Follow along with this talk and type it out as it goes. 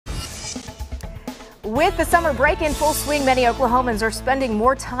With the summer break in full swing, many Oklahomans are spending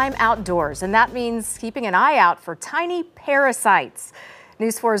more time outdoors, and that means keeping an eye out for tiny parasites.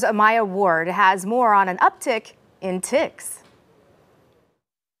 News 4's Amaya Ward has more on an uptick in ticks.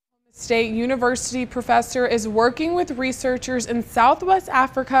 State University professor is working with researchers in Southwest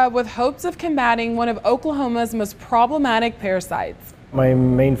Africa with hopes of combating one of Oklahoma's most problematic parasites. My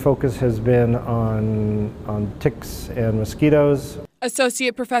main focus has been on ticks and mosquitoes.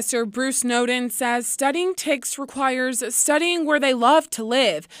 Associate Professor Bruce Noden says studying ticks requires studying where they love to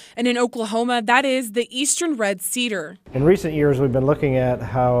live, and in Oklahoma, that is the Eastern Red Cedar. In recent years, we've been looking at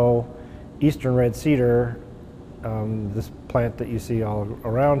how Eastern Red Cedar, this plant that you see all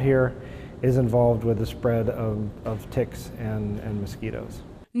around here, is involved with the spread of ticks and mosquitoes.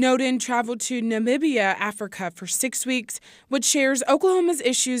 Noden traveled to Namibia, Africa for 6 weeks, which shares Oklahoma's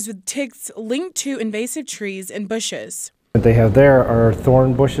issues with ticks linked to invasive trees and bushes. What they have there are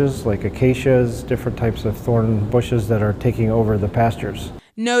thorn bushes like acacias, different types of thorn bushes that are taking over the pastures.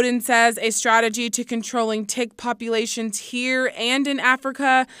 Noden says a strategy to controlling tick populations here and in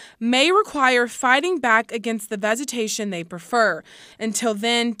Africa may require fighting back against the vegetation they prefer. Until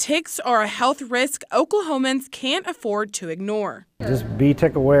then, ticks are a health risk Oklahomans can't afford to ignore. Just be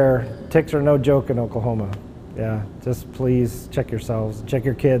tick aware. Ticks are no joke in Oklahoma. Yeah, just please check yourselves, check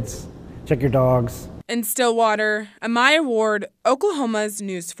your kids, check your dogs. In Stillwater, Amaya Ward, Oklahoma's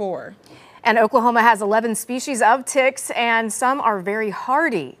News 4. And Oklahoma has 11 species of ticks, and some are very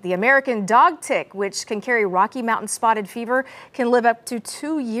hardy. The American dog tick, which can carry Rocky Mountain spotted fever, can live up to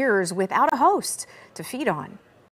 2 years without a host to feed on.